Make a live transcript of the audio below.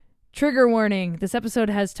Trigger warning. This episode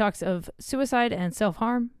has talks of suicide and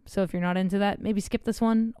self-harm. So if you're not into that, maybe skip this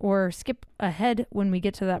one or skip ahead when we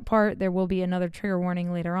get to that part. There will be another trigger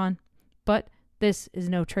warning later on. But this is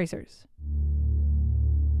No Tracers.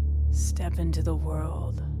 Step into the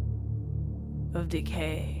world of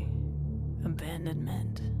decay,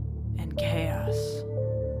 abandonment, and chaos.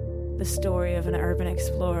 The story of an urban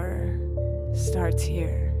explorer starts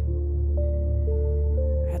here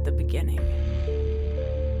at the beginning.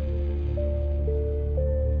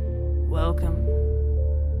 Welcome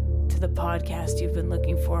to the podcast you've been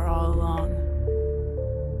looking for all along.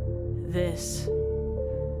 This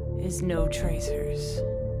is No Tracers.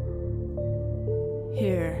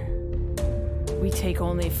 Here, we take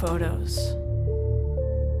only photos.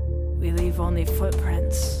 We leave only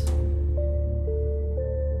footprints.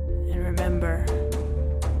 And remember,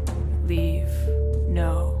 leave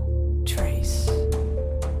no trace.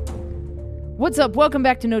 What's up? Welcome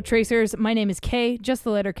back to No Tracers. My name is Kay, just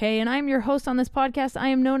the letter K, and I'm your host on this podcast. I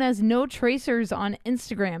am known as No Tracers on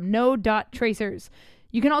Instagram, no.tracers.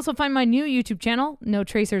 You can also find my new YouTube channel, No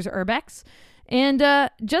Tracers Urbex. And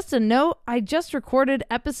just a note, I just recorded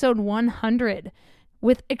episode 100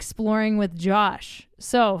 with Exploring with Josh.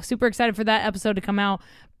 So super excited for that episode to come out.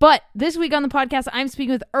 But this week on the podcast, I'm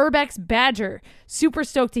speaking with Urbex Badger. Super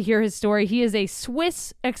stoked to hear his story. He is a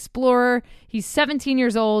Swiss explorer. He's 17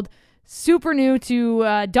 years old. Super new to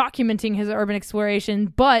documenting his urban exploration,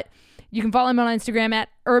 but you can follow him on Instagram at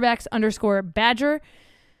urbex_badger.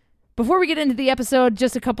 Before we get into the episode,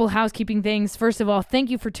 just a couple housekeeping things. First of all, thank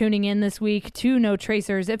you for tuning in this week to No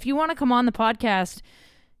Tracers. If you want to come on the podcast,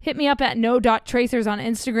 hit me up at no.tracers on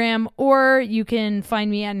Instagram, or you can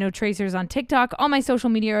find me at No Tracers on TikTok. All my social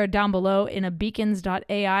media are down below in a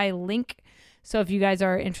beacons.ai link. So if you guys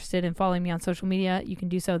are interested in following me on social media, you can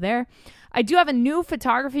do so there. I do have a new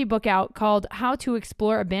photography book out called How to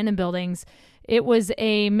Explore Abandoned Buildings. It was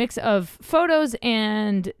a mix of photos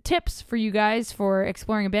and tips for you guys for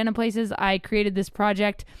exploring abandoned places. I created this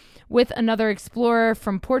project with another explorer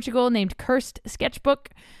from Portugal named Cursed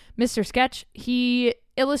Sketchbook, Mr. Sketch. He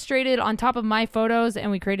illustrated on top of my photos,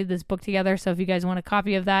 and we created this book together. So if you guys want a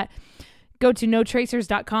copy of that, go to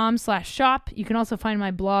notracers.com/shop. You can also find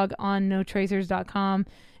my blog on notracers.com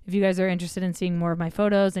if you guys are interested in seeing more of my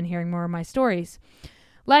photos and hearing more of my stories.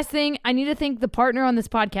 Last thing, I need to thank the partner on this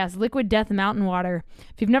podcast, Liquid Death Mountain Water.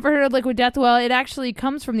 If you've never heard of Liquid Death, well, it actually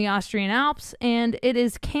comes from the Austrian Alps, and it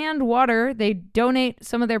is canned water. They donate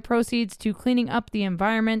some of their proceeds to cleaning up the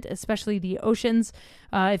environment, especially the oceans.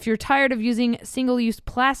 If you're tired of using single-use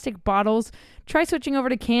plastic bottles, try switching over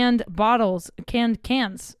to canned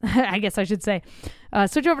cans, I guess I should say.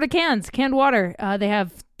 Switch over to canned water. They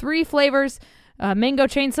have 3 flavors, mango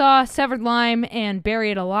chainsaw, severed lime, and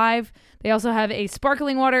bury it alive. They also have a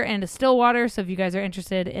sparkling water and a still water, so if you guys are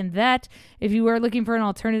interested in that. If you are looking for an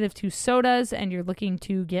alternative to sodas and you're looking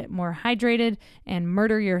to get more hydrated and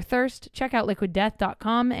murder your thirst, check out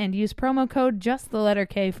liquiddeath.com and use promo code just the letter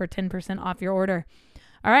K for 10% off your order.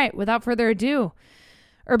 All right, without further ado,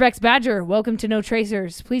 Urbex Badger, welcome to No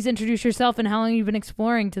Tracers. Please introduce yourself and how long you've been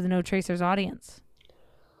exploring to the No Tracers audience.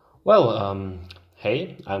 Well,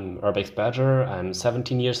 hey, I'm Urbex Badger. I'm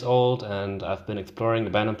 17 years old, and I've been exploring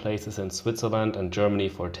abandoned places in Switzerland and Germany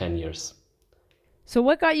for 10 years. So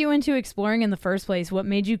what got you into exploring in the first place? What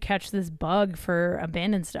made you catch this bug for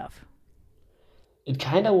abandoned stuff? It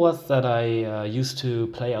kind of was that I used to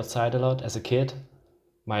play outside a lot as a kid.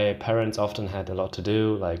 My parents often had a lot to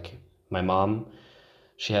do, like my mom.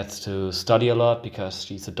 She has to study a lot because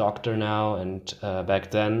she's a doctor now, and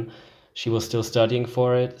back then she was still studying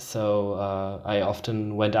for it, so I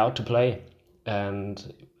often went out to play.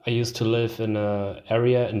 And I used to live in an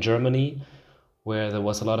area in Germany where there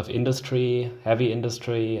was a lot of industry, heavy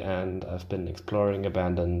industry, and I've been exploring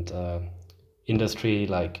abandoned industry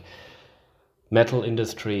like metal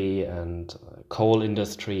industry and coal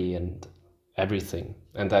industry and everything.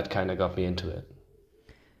 And that kind of got me into it.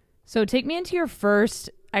 So take me into your first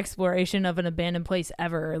exploration of an abandoned place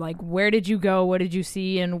ever. Like, where did you go? What did you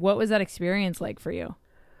see? And what was that experience like for you?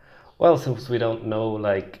 Well, since we don't know,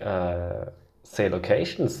 say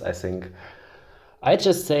locations, I think I'd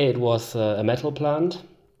just say it was a metal plant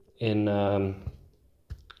in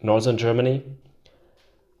northern Germany.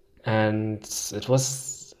 And it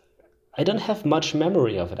was, I don't have much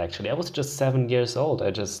memory of it, actually. I was just 7 years old.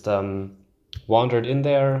 I just wandered in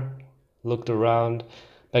there, looked around.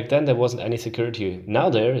 Back then there wasn't any security. Now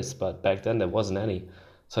there is, but back then there wasn't any.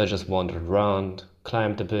 So I just wandered around,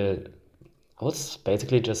 climbed a bit. I was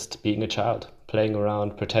basically just being a child, playing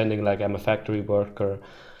around, pretending like I'm a factory worker.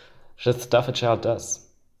 Just stuff a child does.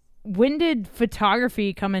 when did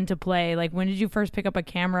photography come into play? Like, when did you first pick up a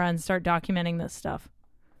camera and start documenting this stuff?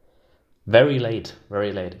 Very late,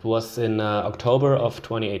 very late. It was in October of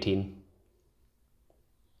 2018.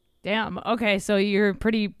 Damn. Okay, so you're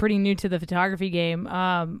pretty new to the photography game.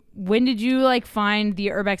 When did you like find the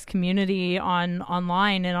Urbex community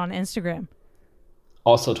online and on Instagram?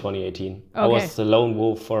 Also 2018. I was the lone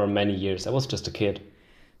wolf for many years. I was just a kid.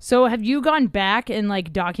 So have you gone back and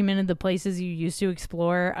like documented the places you used to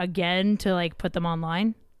explore again to like put them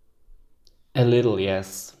online? A little,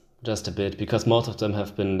 yes. Just a bit, because most of them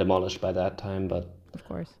have been demolished by that time, but of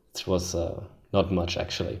course, it was not much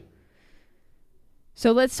actually.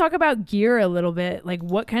 So let's talk about gear a little bit. Like,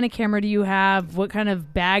 what kind of camera do you have? What kind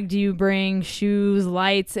of bag do you bring? Shoes,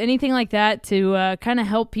 lights, anything like that to kind of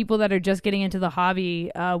help people that are just getting into the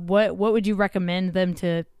hobby? What would you recommend them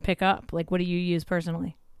to pick up? Like, what do you use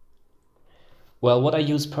personally? Well, what I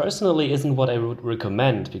use personally isn't what I would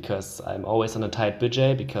recommend, because I'm always on a tight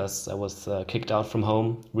budget, because I was kicked out from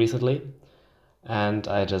home recently. And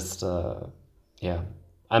I just,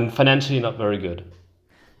 I'm financially not very good.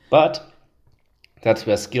 But that's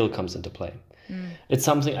where skill comes into play. It's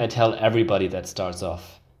something I tell everybody that starts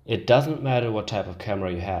off. It doesn't matter what type of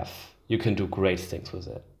camera you have. You can do great things with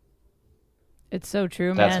it. It's so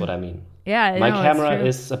true, man. That's what I mean. Yeah, my camera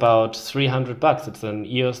is about $300. It's an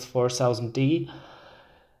EOS 4000D.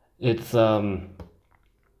 It's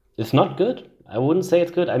not good. I wouldn't say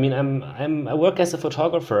it's good. I mean, I work as a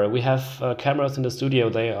photographer. We have cameras in the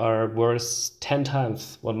studio. They are worth 10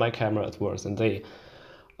 times what my camera is worth, and they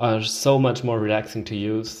are so much more relaxing to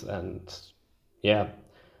use. And yeah,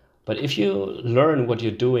 but if you learn what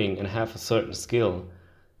you're doing and have a certain skill,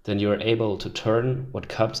 then you're able to turn what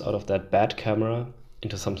comes out of that bad camera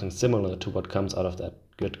into something similar to what comes out of that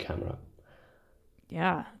good camera.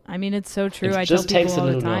 Yeah, I mean, it's so true. It just takes a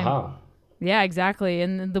little know-how. Yeah, exactly.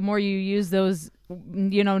 And the more you use those,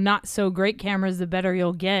 not so great cameras, the better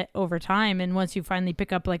you'll get over time. And once you finally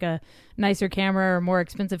pick up like a nicer camera or more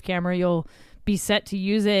expensive camera, you'll be set to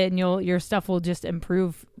use it, and your stuff will just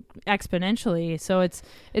improve exponentially. So it's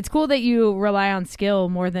cool that you rely on skill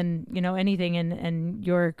more than anything and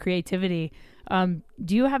your creativity.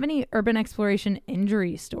 Do you have any urban exploration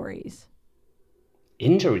injury stories?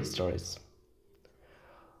 Injury stories?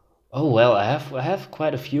 Oh well, I have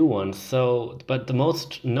quite a few ones. But the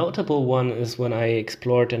most notable one is when I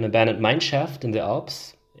explored an abandoned mine shaft in the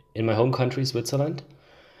Alps, in my home country, Switzerland.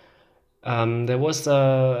 There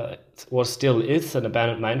was still is an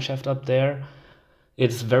abandoned mine shaft up there.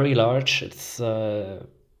 It's very large. It's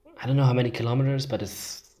I don't know how many kilometers, but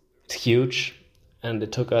it's huge. And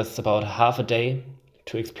it took us about half a day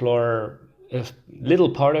to explore a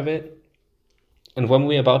little part of it. And when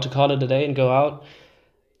we were about to call it a day and go out,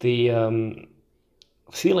 the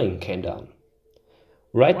ceiling came down.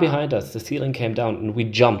 Right behind us, the ceiling came down, and we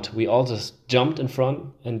jumped. We all just jumped in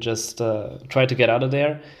front and just tried to get out of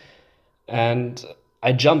there. And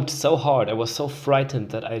I jumped so hard. I was so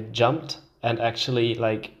frightened that I jumped and actually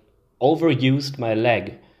overused my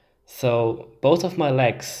leg. So both of my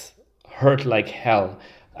legs hurt like hell.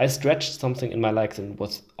 I stretched something in my legs and it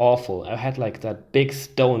was awful. I had that big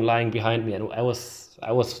stone lying behind me, and I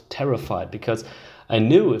was terrified, because I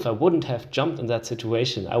knew if I wouldn't have jumped in that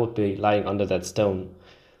situation, I would be lying under that stone.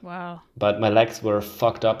 Wow. But my legs were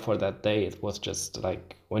fucked up for that day. It was just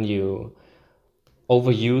when you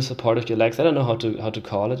overuse a part of your legs. I don't know how to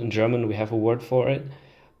call it. In German, we have a word for it,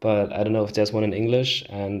 but I don't know if there's one in English.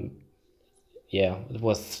 And yeah,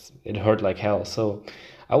 it hurt like hell. So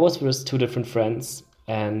I was with two different friends,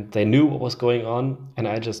 and they knew what was going on, and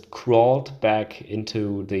I just crawled back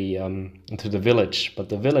into the village. But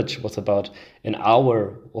the village was about an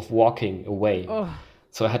hour of walking away. Oh.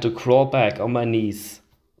 So I had to crawl back on my knees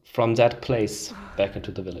from that place back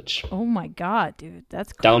into the village. Oh my God, dude.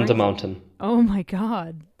 That's crazy. Down the mountain. Oh my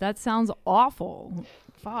God. That sounds awful.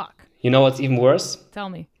 Fuck. You know what's even worse? Tell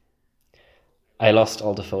me. I lost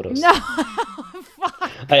all the photos. No.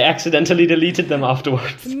 Fuck. I accidentally deleted them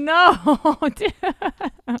afterwards. No.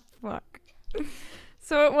 Fuck.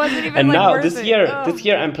 So it wasn't even and now worth this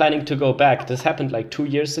year I'm planning to go back. This happened 2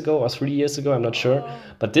 years ago or 3 years ago, I'm not sure.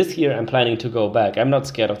 But this year I'm planning to go back. I'm not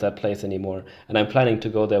scared of that place anymore, and I'm planning to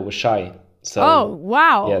go there with Shai. So oh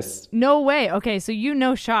wow. Yes. No way. Okay, so you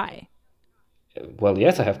know Shai. Well,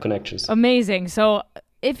 yes, I have connections. Amazing. So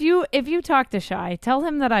if you talk to Shai, tell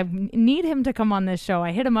him that I need him to come on this show.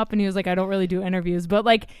 I hit him up and he was like, I don't really do interviews, but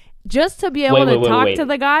just to be able to talk to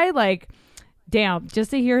the guy, damn,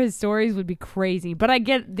 just to hear his stories would be crazy. But I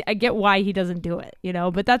get why he doesn't do it,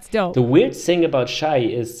 but that's dope. The weird thing about Shai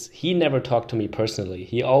is he never talked to me personally.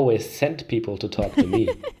 He always sent people to talk to me.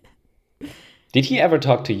 Did he ever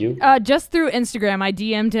talk to you? Just through Instagram. I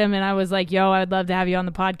DM'd him and I was like, yo, I'd love to have you on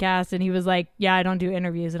the podcast. And he was like, yeah, I don't do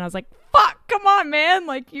interviews. And I was like, fuck, come on, man.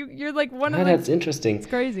 Like, you're like one of the... That's interesting. It's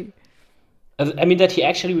crazy. I mean, that he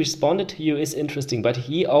actually responded to you is interesting, but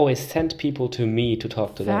he always sent people to me to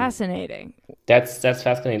talk to them. Fascinating. That's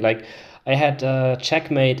fascinating. Like, I had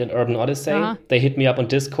Checkmate and Urban Odyssey. They hit me up on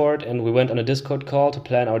Discord, and we went on a Discord call to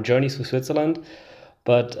plan our journey through Switzerland.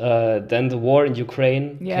 But then the war in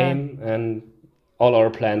Ukraine came, and all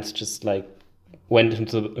our plans just like went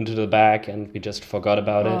into the back, and we just forgot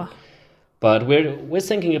about it. But we're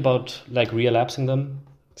thinking about like relapsing them.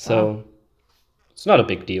 So it's not a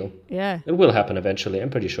big deal. Yeah. It will happen eventually,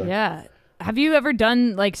 I'm pretty sure. Yeah. Have you ever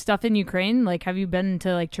done like stuff in Ukraine? Like, have you been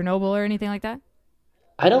to like Chernobyl or anything like that?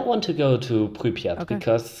 I don't want to go to Pripyat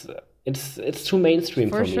because it's too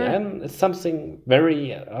mainstream for me. It's something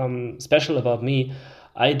very special about me.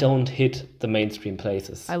 I don't hit the mainstream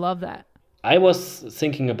places. I love that. I was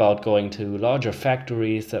thinking about going to larger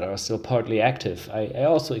factories that are still partly active. I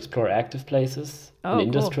also explore active places in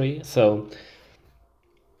industry. Cool. So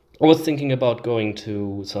I was thinking about going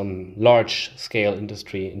to some large scale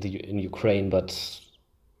industry in Ukraine, but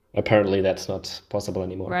apparently that's not possible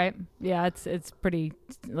anymore. Right. Yeah, it's pretty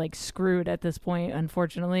like screwed at this point,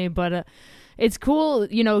 unfortunately. But it's cool,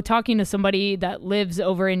 you know, talking to somebody that lives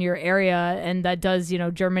over in your area and that does, you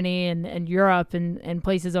know, Germany and Europe and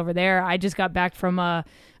places over there. I just got back from a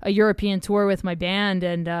European tour with my band,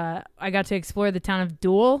 and I got to explore the town of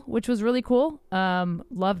Duel, which was really cool.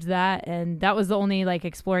 Loved that, and that was the only like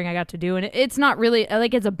exploring I got to do. And it's not really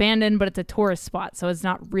like it's abandoned, but it's a tourist spot, so it's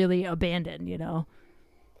not really abandoned, you know.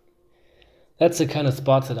 That's the kind of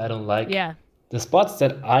spots that I don't like. Yeah. The spots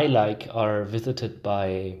that I like are visited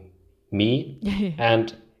by me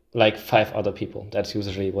and like 5 other people. That's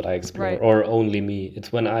usually what I explore, or only me.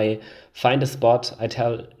 It's when I find a spot, I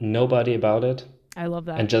tell nobody about it. I love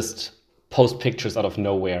that. And just post pictures out of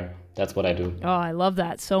nowhere. That's what I do. Oh, I love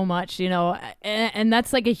that so much, you know, and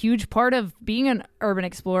that's like a huge part of being an urban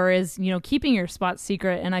explorer is, you know, keeping your spots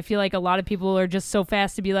secret. And I feel like a lot of people are just so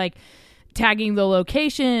fast to be like tagging the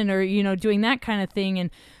location or, you know, doing that kind of thing.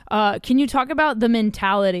 And can you talk about the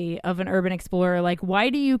mentality of an urban explorer? Like, why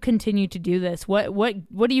do you continue to do this? What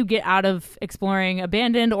do you get out of exploring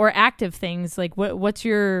abandoned or active things? Like, what's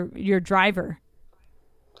your driver?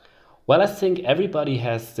 Well, I think everybody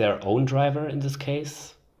has their own driver in this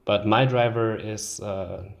case, but my driver is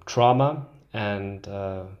trauma and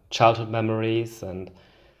childhood memories and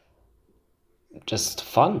just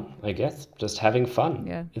fun, I guess, just having fun.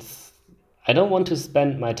 Yeah. I don't want to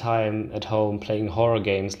spend my time at home playing horror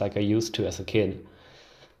games like I used to as a kid.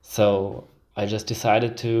 So I just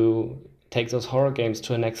decided to take those horror games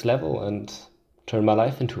to a next level and turn my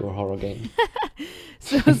life into a horror game.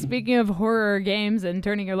 So speaking of horror games and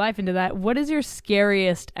turning your life into that, what is your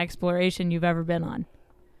scariest exploration you've ever been on?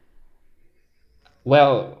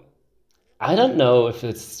 Well, I don't know if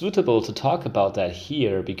it's suitable to talk about that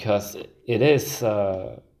here because it is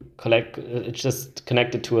it's just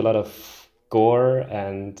connected to a lot of gore,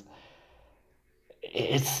 and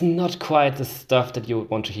it's not quite the stuff that you would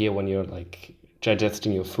want to hear when you're like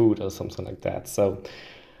digesting your food or something like that. So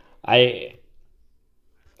I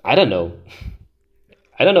don't know.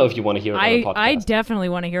 I don't know if you want to hear it on the podcast. I definitely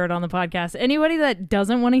want to hear it on the podcast. Anybody that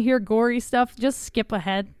doesn't want to hear gory stuff, just skip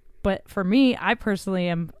ahead. But for me, I personally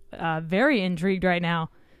am very intrigued right now.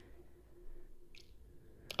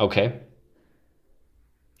 Okay.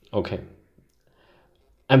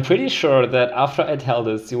 I'm pretty sure that after I tell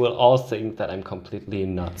this, you will all think that I'm completely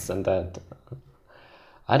nuts and that,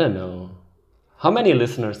 I don't know. How many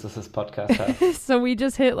listeners does this podcast have? So we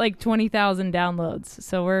just hit like 20,000 downloads.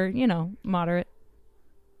 So we're, you know, moderate.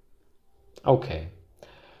 Okay.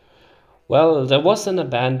 Well, there was an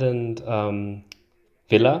abandoned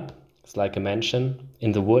villa. It's like a mansion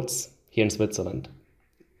in the woods here in Switzerland.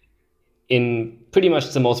 In pretty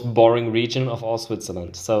much the most boring region of all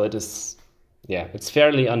Switzerland. So it is... yeah, it's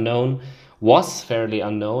fairly unknown, was fairly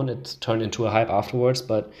unknown. It turned into a hype afterwards,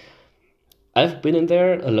 but I've been in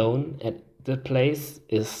there alone and the place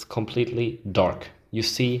is completely dark. You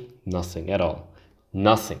see nothing at all.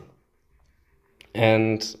 Nothing.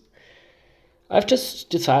 And I've just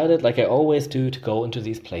decided, like I always do, to go into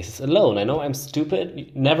these places alone. I know I'm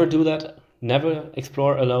stupid. Never do that. Never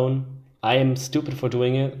explore alone. I am stupid for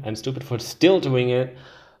doing it. I'm stupid for still doing it.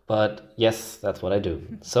 But yes, that's what I do.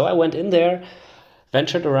 So I went in there,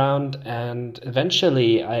 ventured around, and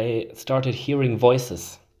eventually I started hearing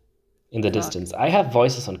voices in the distance. I have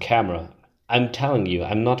voices on camera. I'm telling you,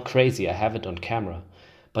 I'm not crazy. I have it on camera,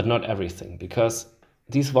 but not everything, because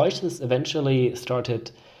these voices eventually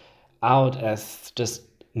started out as just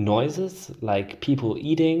noises, like people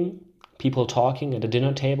eating, people talking at a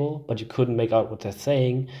dinner table, but you couldn't make out what they're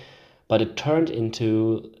saying. But it turned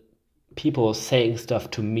into people saying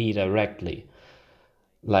stuff to me directly.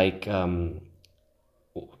 Like, the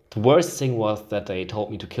worst thing was that they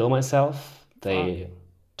told me to kill myself. They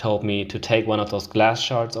told me to take one of those glass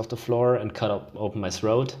shards off the floor and open my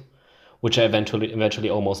throat, which I eventually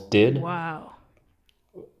almost did. Wow.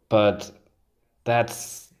 But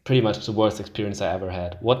that's pretty much the worst experience I ever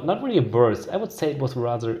had. Not really worst, I would say it was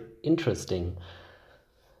rather interesting.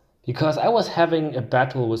 Because I was having a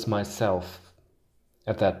battle with myself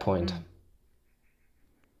at that point.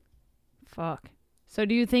 Fuck. So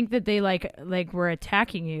do you think that they like were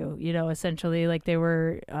attacking you, essentially like they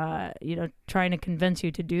were trying to convince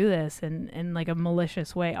you to do this in like a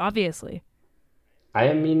malicious way, obviously?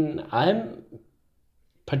 I mean, I'm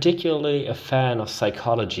particularly a fan of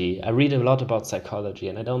psychology. I read a lot about psychology,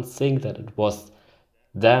 and I don't think that it was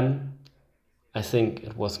them. I think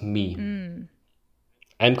it was me.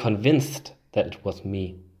 I'm convinced that it was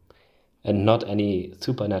me and not any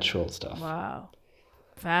supernatural stuff. Wow.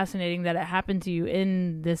 Fascinating that it happened to you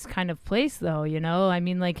in this kind of place, though. I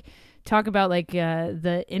mean, like, talk about like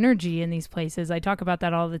the energy in these places. I talk about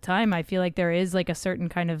that all the time. I feel like there is like a certain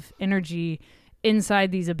kind of energy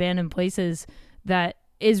inside these abandoned places that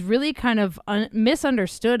is really kind of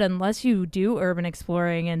misunderstood unless you do urban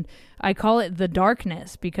exploring. And I call it the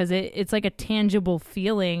darkness because it's like a tangible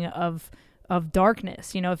feeling of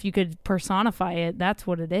darkness. If you could personify it, that's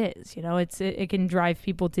what it is. It can drive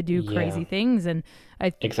people to do crazy things. And I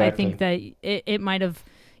think that it might have,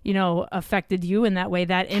 affected you in that way,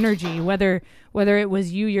 that energy, whether it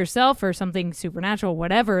was you yourself or something supernatural,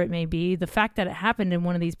 whatever it may be. The fact that it happened in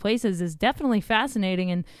one of these places is definitely fascinating.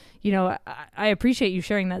 And, I appreciate you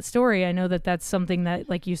sharing that story. I know that that's something that,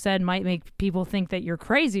 like you said, might make people think that you're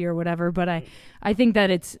crazy or whatever, but I think that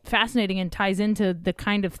it's fascinating and ties into the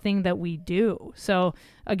kind of thing that we do. So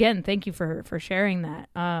again, thank you for sharing that.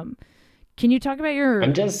 Can you talk about your...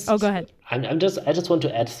 Oh, go ahead. I just want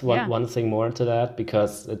to add one thing more to that,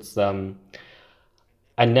 because it's I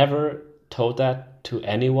never told that to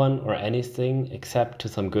anyone or anything except to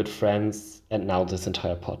some good friends, and now this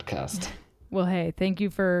entire podcast. Well, hey, thank you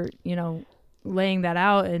for, laying that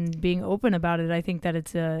out and being open about it. I think that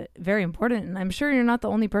it's very important, and I'm sure you're not the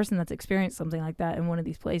only person that's experienced something like that in one of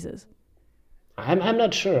these places. I'm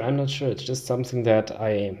not sure. It's just something that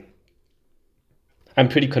I'm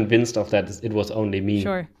pretty convinced of, that it was only me.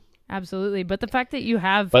 Sure, absolutely. But the fact that you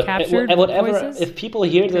have captured voices, if people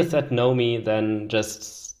hear this that know me, then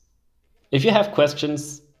just, if you have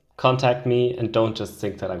questions, contact me, and don't just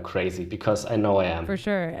think that I'm crazy, because I know I am. For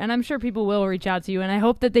sure. And I'm sure people will reach out to you, and I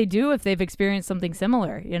hope that they do if they've experienced something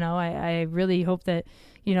similar. I really hope that,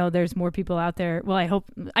 there's more people out there. Well,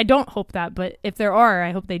 I don't hope that, but if there are,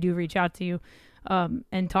 I hope they do reach out to you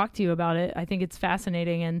and talk to you about it. I think it's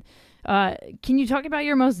fascinating. And can you talk about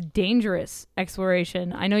your most dangerous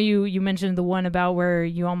exploration? I know you mentioned the one about where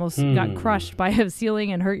you almost got crushed by a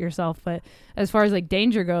ceiling and hurt yourself, but as far as like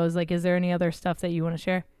danger goes, like, is there any other stuff that you want to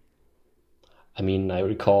share? I mean, I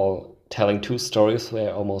recall telling 2 stories where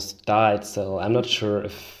I almost died, so I'm not sure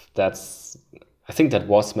if I think that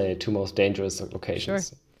was my 2 most dangerous locations.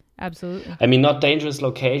 Sure, absolutely. I mean, not dangerous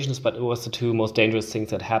locations, but it was the 2 most dangerous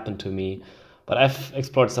things that happened to me. But I've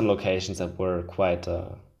explored some locations that were quite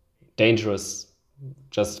dangerous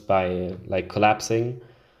just by like collapsing.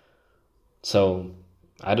 So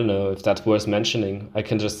I don't know if that's worth mentioning. I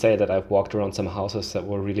can just say that I've walked around some houses that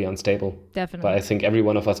were really unstable. Definitely. But I think every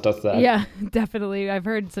one of us does that. Yeah, definitely. I've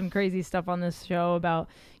heard some crazy stuff on this show about,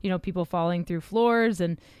 people falling through floors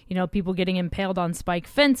and, people getting impaled on spike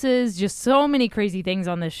fences, just so many crazy things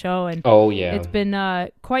on this show. And it's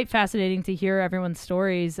been quite fascinating to hear everyone's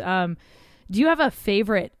stories. Do you have a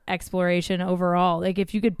favorite exploration overall? Like,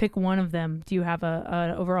 if you could pick one of them, do you have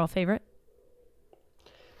an overall favorite?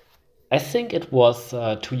 I think it was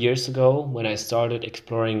 2 years ago when I started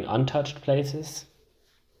exploring untouched places.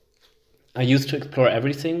 I used to explore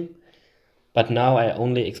everything, but now I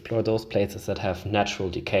only explore those places that have natural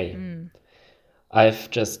decay.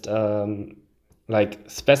 I've just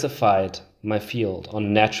specified my field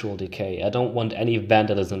on natural decay. I don't want any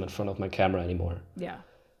vandalism in front of my camera anymore. Yeah.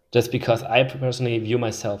 Just because I personally view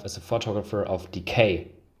myself as a photographer of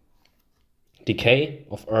decay. Decay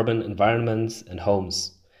of urban environments and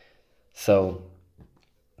homes. So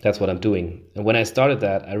that's what I'm doing. And when I started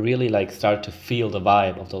that, I really started to feel the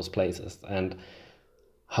vibe of those places and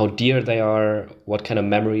how dear they are, what kind of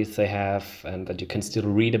memories they have, and that you can still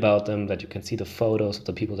read about them, that you can see the photos of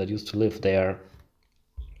the people that used to live there.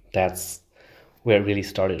 That's where it really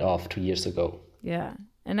started off 2 years ago. Yeah.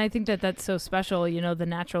 And I think that that's so special. The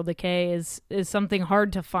natural decay is something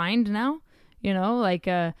hard to find now. Like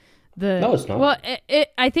No, it's not. Well,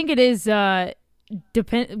 I think it is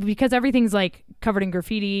because everything's like covered in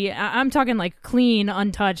graffiti. I'm talking like clean,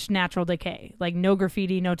 untouched, natural decay, like no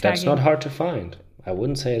graffiti, no tagging. That's not hard to find. I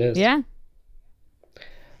wouldn't say it is. Yeah.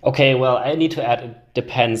 Okay, well, I need to add it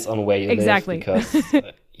depends on where you Exactly. live, because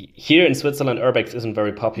here in Switzerland, urbex isn't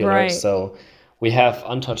very popular. Right. So we have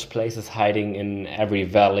untouched places hiding in every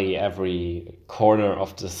valley, every corner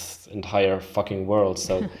of this entire fucking world.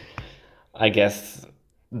 So I guess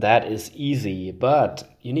that is easy,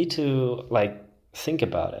 but you need to think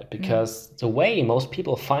about it, because the way most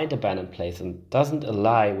people find abandoned places doesn't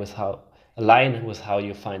align with how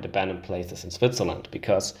you find abandoned places in Switzerland,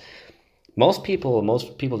 because most people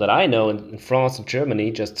that I know in France and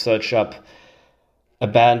Germany just search up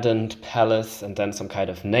abandoned palace and then some kind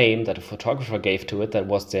of name that a photographer gave to it that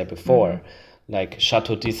was there before, like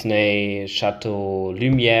Chateau Disney, Chateau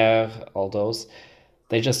Lumière, all those.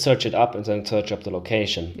 They just search it up and then search up the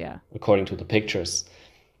location according to the pictures.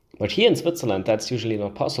 But here in Switzerland, that's usually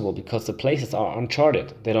not possible, because the places are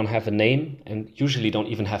uncharted. They don't have a name and usually don't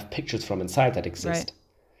even have pictures from inside that exist. Right.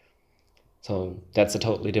 So that's a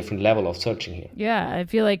totally different level of searching here. Yeah, I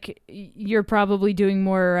feel like you're probably doing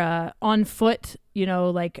more on foot,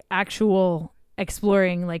 like actual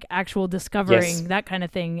exploring, like actual discovering, that kind of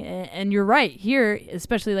thing. And you're right. Here,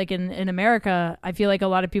 especially like in America, I feel like a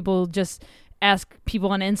lot of people just ask people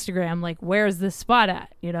on Instagram, like, where's this spot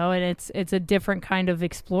at? And it's a different kind of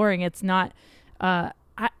exploring. It's not, I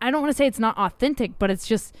don't want to say it's not authentic, but it's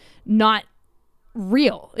just not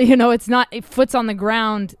real. It's not feet on the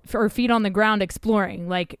ground exploring,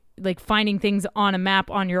 like finding things on a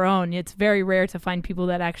map on your own. It's very rare to find people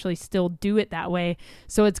that actually still do it that way.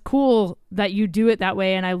 So it's cool that you do it that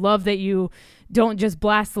way. And I love that you don't just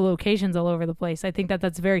blast the locations all over the place. I think that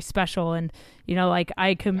that's very special. And,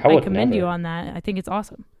 I commend you on that. I think it's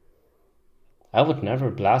awesome. I would never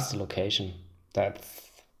blast a location. That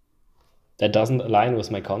doesn't align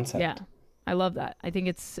with my concept. Yeah. I love that. I think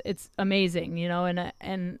it's amazing,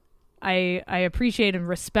 and I appreciate and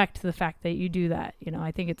respect the fact that you do that.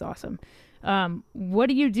 I think it's awesome. What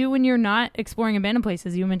do you do when you're not exploring abandoned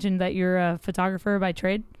places? You mentioned that you're a photographer by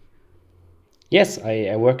trade. Yes,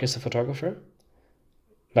 I work as a photographer,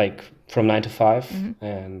 like from 9 to 5,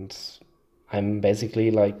 and I'm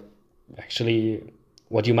basically actually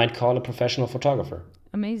what you might call a professional photographer.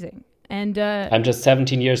 Amazing. And I'm just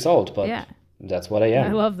 17 years old, but yeah. That's what I am.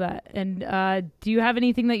 I love that. And do you have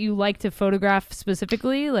anything that you like to photograph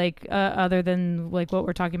specifically, other than what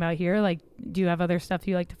we're talking about here? Do you have other stuff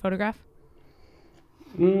you like to photograph?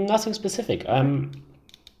 Nothing specific. I'm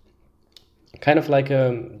kind of like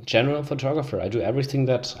a general photographer. I do everything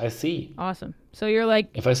that I see. Awesome. So you're like,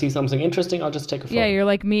 if I see something interesting, I'll just take a photo. Yeah, you're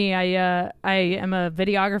like me. I am a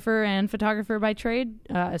videographer and photographer by trade.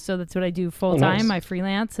 So that's what I do full time. Nice. I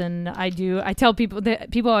freelance, and I tell people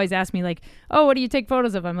that people always ask me oh, what do you take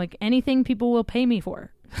photos of? I'm like, anything people will pay me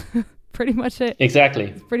for. Pretty much it. Exactly.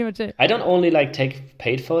 That's pretty much it. I don't only take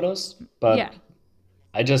paid photos, but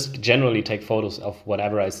I just generally take photos of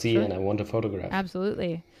whatever I see and I want to photograph.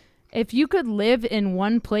 Absolutely. If you could live in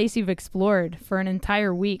one place you've explored for an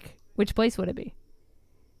entire week, which place would it be?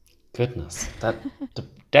 Goodness, that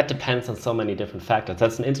depends on so many different factors.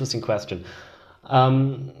 That's an interesting question. I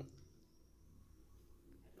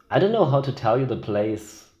don't know how to tell you the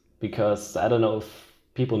place, because I don't know if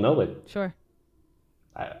people know it. Sure.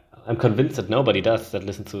 I'm convinced that nobody does that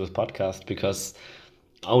listens to this podcast, because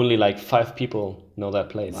only 5 people know that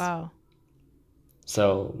place. Wow.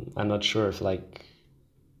 So I'm not sure if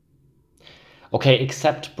okay,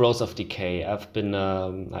 except Bros of Decay. I've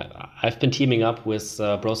been teaming up with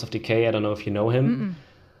Bros of Decay. I don't know if you know him. Mm-mm.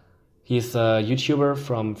 He's a YouTuber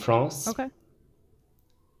from France. Okay.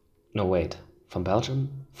 No, wait. From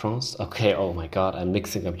Belgium? France? Okay, oh my god, I'm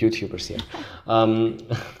mixing up YouTubers here.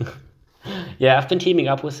 Yeah, I've been teaming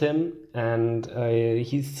up with him, and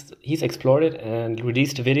he's explored it and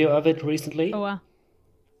released a video of it recently. Oh, wow.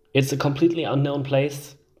 It's a completely unknown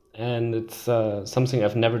place, and it's something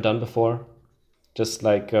I've never done before. Just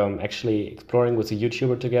actually exploring with a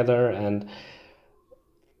YouTuber together and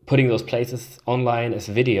putting those places online as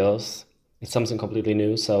videos is something completely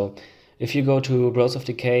new. So if you go to Bros of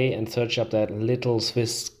Decay and search up that little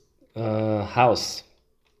Swiss house,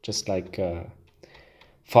 just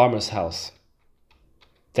farmer's house,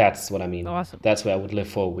 that's what I mean. Awesome. That's where I would live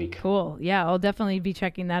for a week. Cool. Yeah, I'll definitely be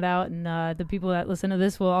checking that out. And the people that listen to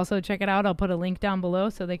this will also check it out. I'll put a link down below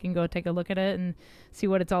so they can go take a look at it and see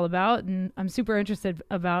what it's all about. And I'm super interested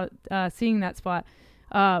about seeing that spot.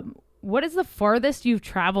 What is the farthest you've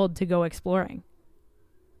traveled to go exploring?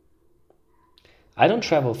 I don't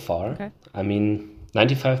travel far. Okay. I mean,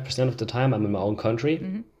 95% of the time I'm in my own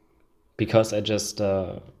country because I just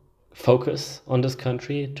focus on this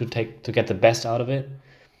country to get the best out of it.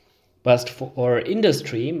 But for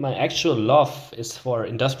industry, my actual love is for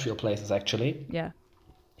industrial places, actually. Yeah.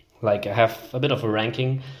 Like, I have a bit of a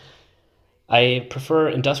ranking. I prefer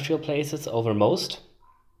industrial places over most.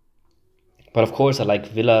 But of course, I like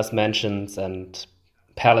villas, mansions, and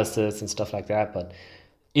palaces and stuff like that. But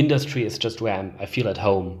industry is just where I feel at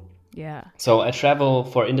home. Yeah. So I travel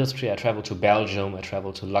for industry. I travel to Belgium. I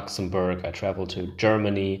travel to Luxembourg. I travel to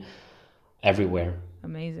Germany, everywhere.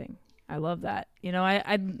 Amazing. I love that. You know,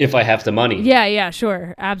 I If I have the money. Yeah,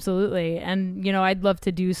 sure. Absolutely. And, you know, I'd love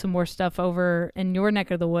to do some more stuff over in your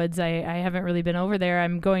neck of the woods. I haven't really been over there.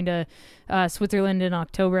 I'm going to Switzerland in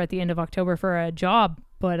October, at the end of October, for a job.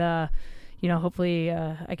 But, you know, hopefully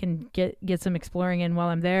I can get some exploring in while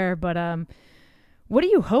I'm there. But what do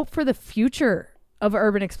you hope for the future of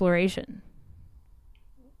urban exploration?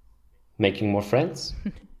 Making more friends.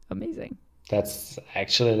 Amazing. That's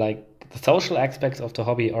actually like the social aspects of the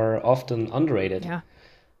hobby are often underrated. Yeah.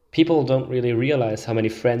 People don't really realize how many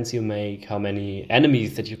friends you make, how many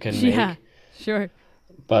enemies that you can make. Yeah, sure.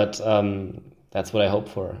 But that's what I hope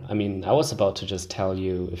for. I mean, I was about to just tell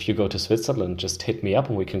you, if you go to Switzerland, just hit me up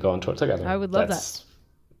and we can go on tour together. I would love that.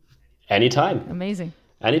 Anytime. Amazing.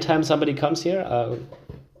 Anytime somebody comes here,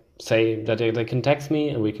 say that they can text me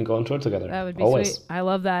and we can go on tour together. That would be Always. sweet. I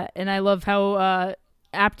love that. And I love how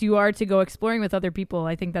apt you are to go exploring with other people.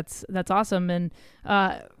 I think that's awesome. And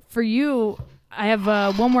for you, I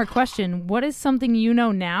have one more question. What is something you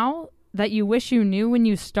know now that you wish you knew when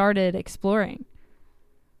you started exploring?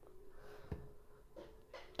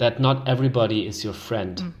 That not everybody is your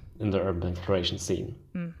friend in the urban exploration scene.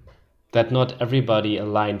 That not everybody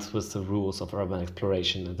aligns with the rules of urban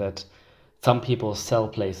exploration, and that some people sell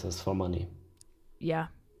places for money. Yeah.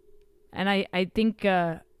 And I think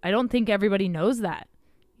I don't think everybody knows that.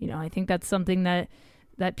 You know, I think that's something that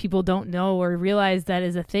people don't know or realize that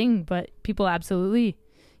is a thing, but people absolutely,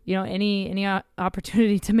 you know, any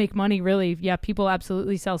opportunity to make money, really, yeah, people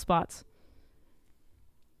absolutely sell spots.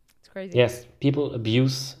 It's crazy. Yes, people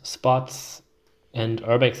abuse spots and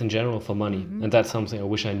urbex in general for money, and that's something I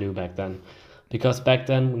wish I knew back then. Because back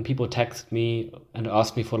then, when people text me and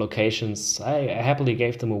asked me for locations, I happily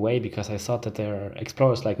gave them away because I thought that they're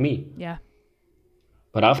explorers like me. Yeah.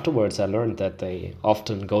 But afterwards, I learned that they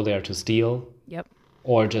often go there to steal. Yep.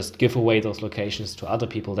 Or just give away those locations to other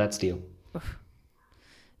people that steal.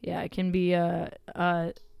 Yeah, it can be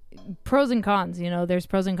pros and cons. You know, there's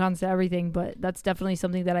pros and cons to everything, but that's definitely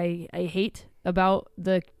something that I hate about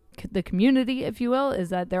the community, if you will, is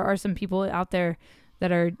that there are some people out there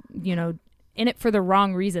that are, you know, in it for the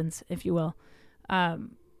wrong reasons, if you will.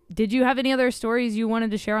 Did you have any other stories you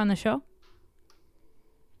wanted to share on the show?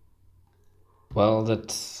 Well,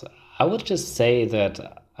 I would just say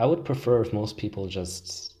that I would prefer if most people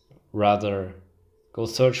just rather go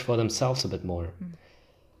search for themselves a bit more.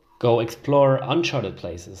 Go explore uncharted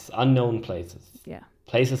places, unknown places. Yeah.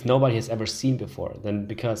 Places nobody has ever seen before. Then,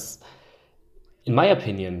 because in my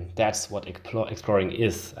opinion, that's what exploring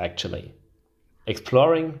is actually.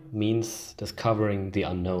 Exploring means discovering the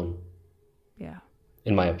unknown. Yeah.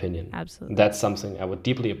 In my opinion. Absolutely. That's something I would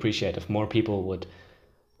deeply appreciate if more people would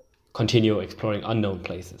continue exploring unknown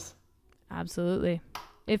places. Absolutely.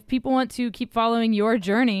 If people want to keep following your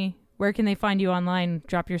journey, where can they find you online?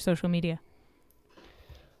 Drop your social media.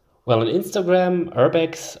 Well, on Instagram,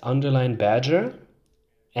 urbex_badger.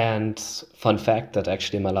 And fun fact, that's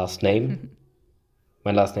actually my last name.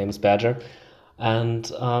 My last name is Badger. And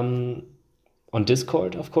on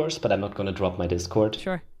Discord, of course, but I'm not going to drop my Discord.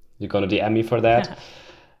 Sure. You're going to DM me for that.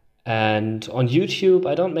 And on YouTube,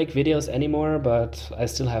 I don't make videos anymore, but I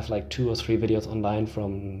still have like 2 or 3 videos online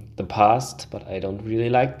from the past, but I don't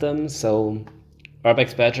really like them. So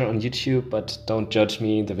Urbex Badger on YouTube, but don't judge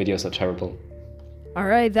me. The videos are terrible. All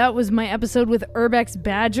right, that was my episode with Urbex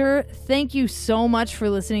Badger. Thank you so much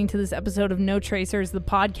for listening to this episode of No Tracers, the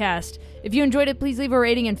podcast. If you enjoyed it, please leave a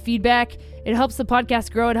rating and feedback. It helps the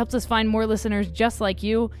podcast grow. It helps us find more listeners just like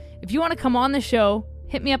you. If you want to come on the show,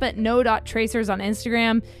 hit me up at no.tracers on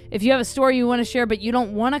Instagram. If you have a story you want to share but you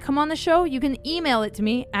don't want to come on the show, you can email it to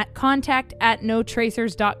me at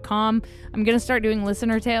contact@notracers.com. I'm going to start doing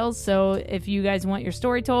listener tales, so if you guys want your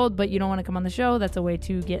story told but you don't want to come on the show, that's a way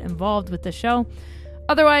to get involved with the show.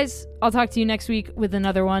 Otherwise, I'll talk to you next week with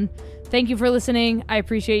another one. Thank you for listening. I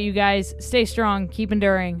appreciate you guys. Stay strong, keep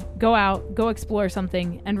enduring, go out, go explore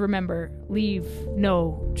something, and remember, leave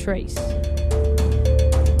no trace.